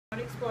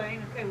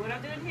Explain. Okay, what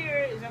I'm doing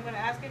here is I'm going to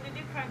ask him to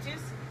do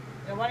crunches.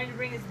 And I want him to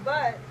bring his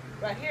butt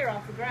right here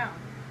off the ground.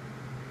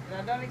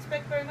 And I don't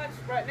expect very much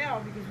right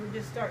now because we're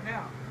just starting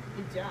out.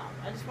 Good job.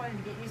 I just want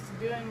him to get used to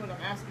doing what I'm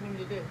asking him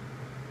to do.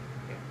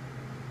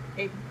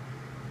 Okay. Aiden.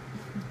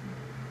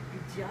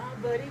 Good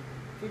job, buddy.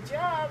 Good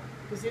job.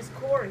 Because his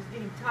core is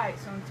getting tight,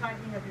 so I'm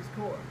tightening up his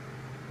core.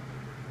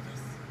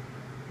 Yes.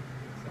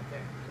 It's up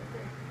there. It's up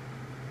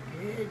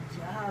there. Good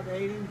job,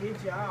 Aiden.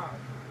 Good job.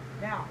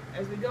 Now,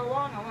 as we go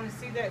along, I want to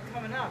see that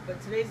coming up,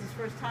 but today's his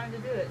first time to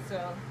do it,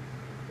 so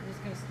we're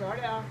just going to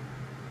start out.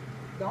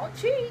 Don't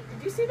cheat.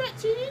 Did you see that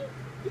cheating?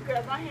 You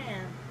grabbed my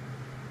hand.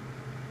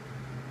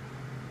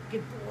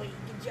 Good boy.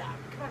 Good job.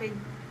 Come on, Aiden.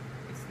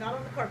 It's not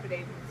on the carpet,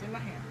 Aiden. It's in my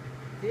hand.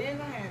 It's in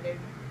my hand, Aiden.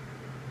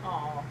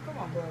 Aw, come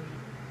on, buddy.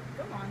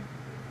 Come on.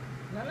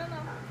 No, no, no.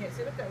 Can't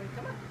sit up that way.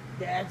 Come on.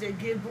 That's a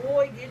good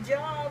boy. Good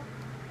job.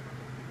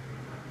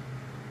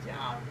 Good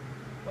job.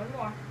 One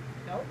more.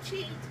 Don't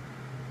cheat.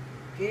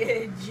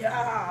 Good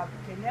job.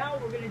 Okay, now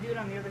we're going to do it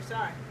on the other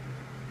side.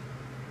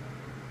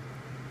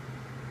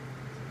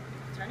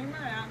 Turn him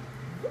around.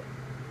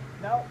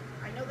 No,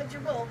 I know that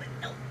you're bold, but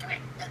no, come here.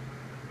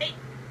 Hey.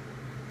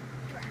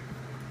 Come here.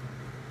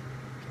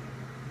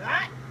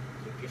 That.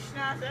 Keep your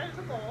schnoz out of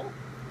the bowl.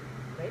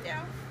 Lay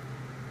down.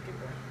 Good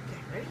boy.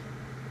 Okay, ready?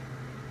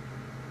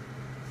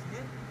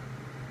 Sit.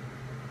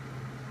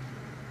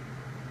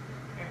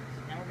 Here,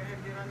 now we're going to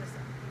have to do it on this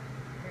side.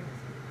 Here it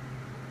is.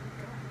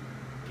 Come on.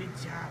 Good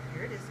job.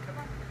 Here it is. Come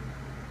on.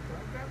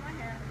 Don't grab my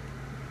hand.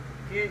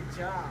 Good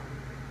job.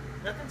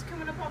 Nothing's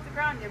coming up off the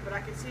ground yet, but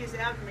I can see his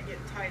abdomen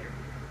getting tighter.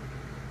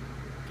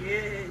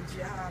 Good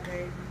job,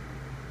 Aiden.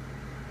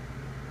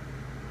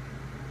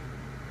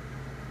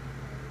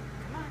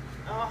 Come on.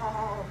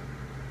 Oh.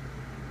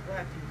 We'll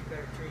have to use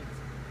better treats.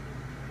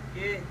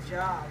 Good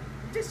job.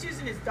 I'm just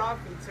using his dog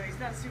food, so he's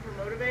not super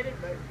motivated,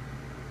 but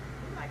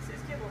he likes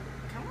his kibble.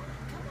 Come on.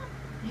 Come on.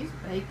 He's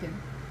bacon.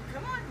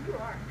 Come on. You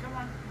are. Come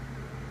on.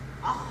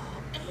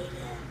 Oh,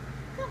 Aiden.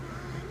 Come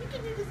on. You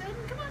can do this,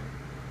 Aiden. Come on.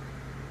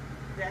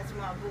 That's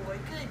my boy.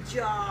 Good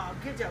job.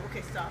 Good job.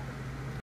 Okay, stop.